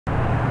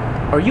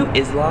Are you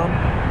Islam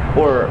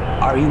or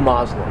are you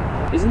Muslim?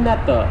 Isn't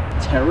that the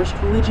terrorist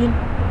religion?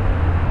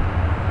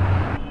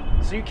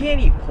 So you can't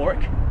eat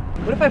pork?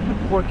 What if I put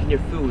pork in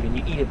your food and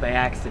you eat it by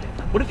accident?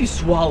 What if you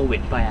swallow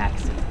it by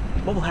accident?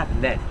 What will happen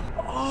then?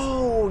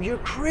 Oh, you're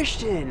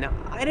Christian.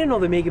 I didn't know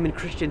they make him in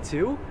Christian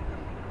too.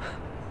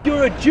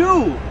 You're a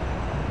Jew.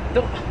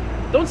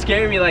 Don't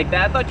scare me like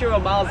that. I thought you were a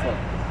Muslim.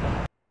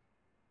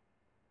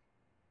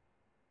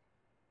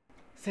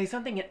 Say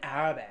something in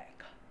Arabic.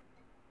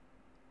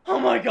 Oh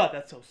my god,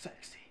 that's so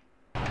sexy.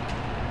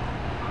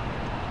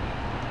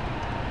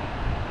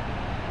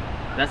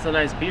 That's a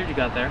nice beard you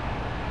got there.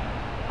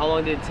 How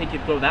long did it take you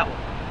to grow that one?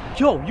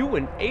 Yo, you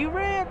an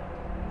Arab?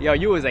 Yo,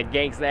 you was a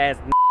gangsta ass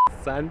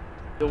son.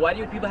 So why do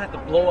you people have to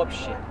blow up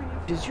shit?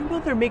 Does your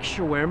mother make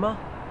shawarma?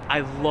 I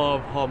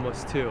love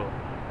hummus too.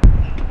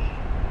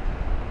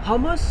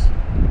 Hummus?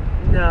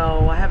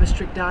 No, I have a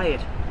strict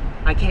diet.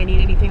 I can't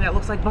eat anything that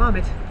looks like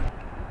vomit.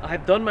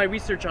 I've done my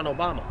research on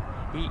Obama.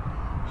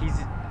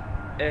 He's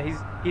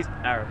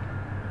Arab.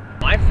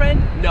 My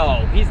friend?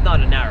 No, he's not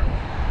an Arab.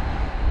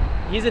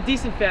 He's a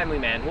decent family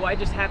man who I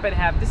just happen to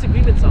have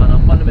disagreements on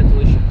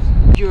fundamental issues.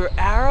 You're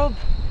Arab?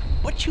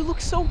 But you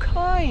look so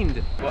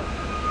kind. What?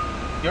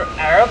 You're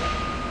Arab?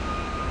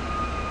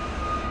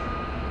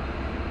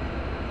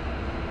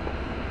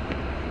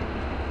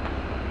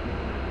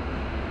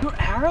 You're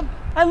Arab?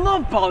 I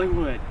love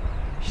Bollywood.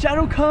 Shah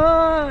Rukh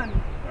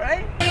Khan,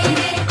 right?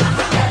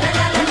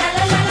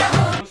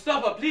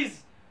 Mustafa, please.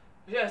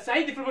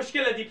 ساعدني في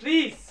المشكلة دي,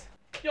 please.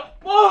 يا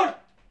حمار,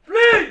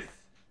 please.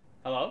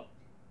 Hello?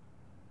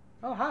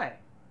 Oh, hi.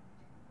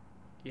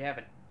 You have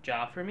a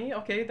job for me?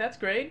 Okay, that's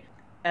great.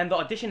 And the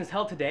audition is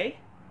held today?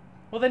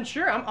 Well then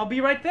sure, I'll be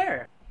right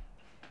there.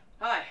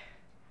 Hi.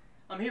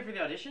 I'm here for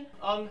the audition.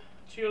 To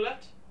your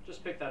left.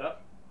 Just pick that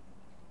up.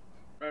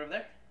 Right over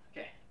there?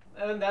 Okay.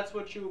 And that's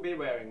what you'll be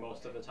wearing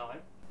most of the time.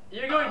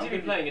 You're going to be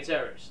playing a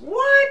terrorist.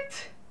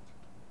 What?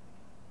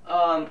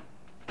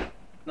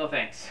 No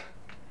thanks.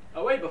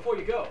 Oh wait, before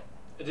you go,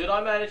 did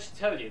I manage to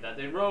tell you that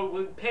the role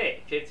would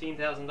pay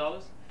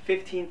 $15,000?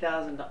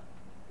 $15,000.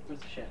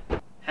 What's the shit?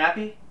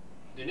 Happy?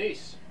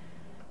 Denise,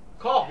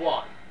 call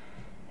Juan.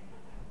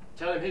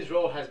 Tell him his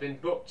role has been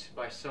booked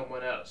by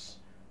someone else.